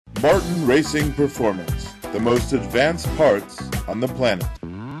Martin Racing Performance, the most advanced parts on the planet.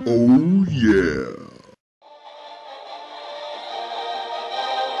 Oh yeah.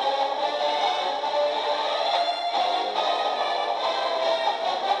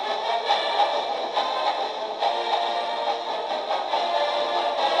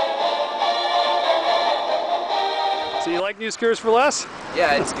 So you like New Scooters for Less?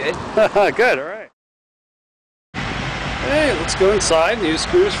 Yeah, it's good. Good, all right. Hey, let's go inside New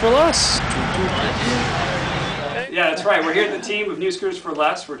Scooters for Less. Yeah, that's right. We're here at the team of New Scooters for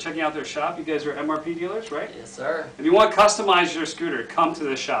Less. We're checking out their shop. You guys are MRP dealers, right? Yes, sir. If you want to customize your scooter, come to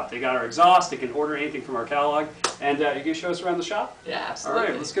this shop. They got our exhaust. They can order anything from our catalog. And you can show us around the shop? Yeah, absolutely. All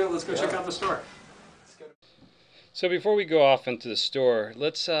right, let's go check out the store. So before we go off into the store,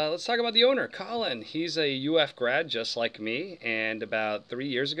 let's talk about the owner, Colin. He's a UF grad just like me, and about 3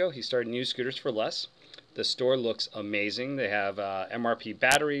 years ago he started New Scooters for Less. The store looks amazing. They have MRP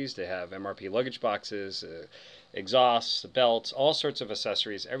batteries, they have MRP luggage boxes, exhausts, belts, all sorts of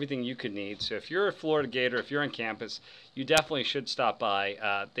accessories, everything you could need. So if you're a Florida Gator, if you're on campus, you definitely should stop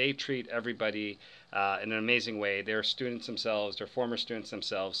by. They treat everybody in an amazing way. They're students themselves, they're former students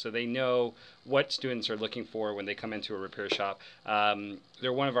themselves, so they know what students are looking for when they come into a repair shop.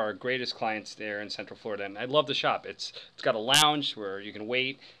 They're one of our greatest clients there in Central Florida, and I love the shop. It's got a lounge where you can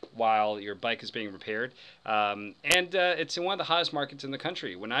wait while your bike is being repaired, and it's in one of the hottest markets in the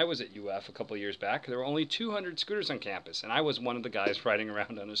country. When I was at UF a couple of years back, there were only 200 scooters on campus, and I was one of the guys riding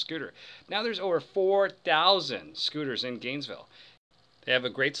around on a scooter. Now there's over 4,000 scooters in Gainesville. They have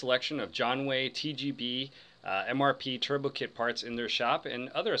a great selection of John Way, TGB, MRP Turbo Kit parts in their shop and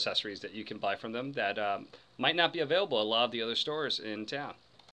other accessories that you can buy from them that might not be available at a lot of the other stores in town.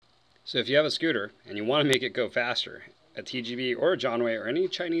 So if you have a scooter and you want to make it go faster, a TGB or a John Way or any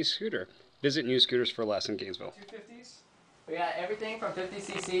Chinese scooter, visit New Scooters for Less in Gainesville. 250s? We got everything from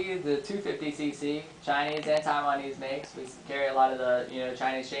 50cc to 250cc, Chinese and Taiwanese makes. We carry a lot of the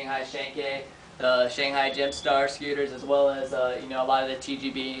Chinese Shanghai Shanghai, the Shanghai Gemstar scooters, as well as a lot of the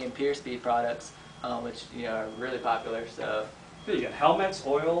TGB and Pure Speed products, which are really popular. So You got helmets,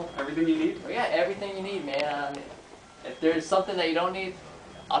 oil, everything you need? we got everything you need, man. If there's something that you don't need,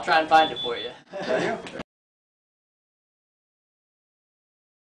 I'll try and find it for you. There you go.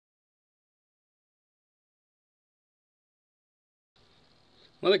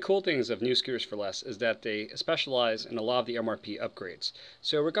 One of the cool things of New Scooters for Less is that they specialize in a lot of the MRP upgrades.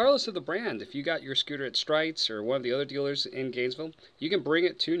 So regardless of the brand, if you got your scooter at Strites or one of the other dealers in Gainesville, you can bring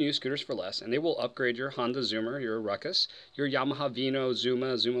it to New Scooters for Less and they will upgrade your Honda Zoomer, your Ruckus, your Yamaha Vino,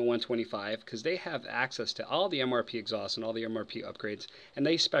 Zuma 125, because they have access to all the MRP exhausts and all the MRP upgrades, and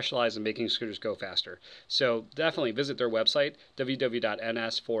they specialize in making scooters go faster. So definitely visit their website,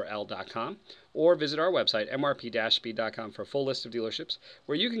 www.ns4l.com, or visit our website, mrp-speed.com, for a full list of dealerships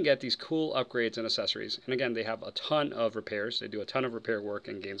where you can get these cool upgrades and accessories. And again, they have a ton of repairs. They do a ton of repair work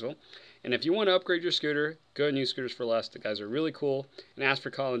in Gainesville. And if you want to upgrade your scooter, go to New Scooters for Less. The guys are really cool. And ask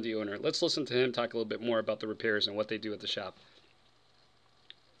for Colin, the owner. Let's listen to him talk a little bit more about the repairs and what they do at the shop.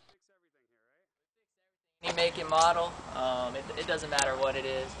 Any make and model, it doesn't matter what it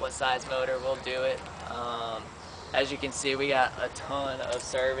is, what size motor, we'll do it. As you can see, we got a ton of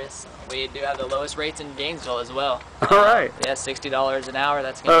service. We do have the lowest rates in Gainesville as well. All right. Yeah, $60 an hour.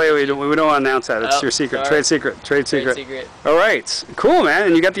 That's Oh, wait, we don't want to announce that. It's your secret. Trade secret. Trade secret. All right. Cool, man.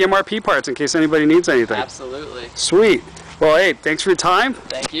 And you got the MRP parts in case anybody needs anything. Absolutely. Sweet. Well, hey, thanks for your time.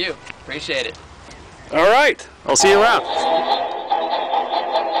 Thank you. Appreciate it. All right. I'll see you around.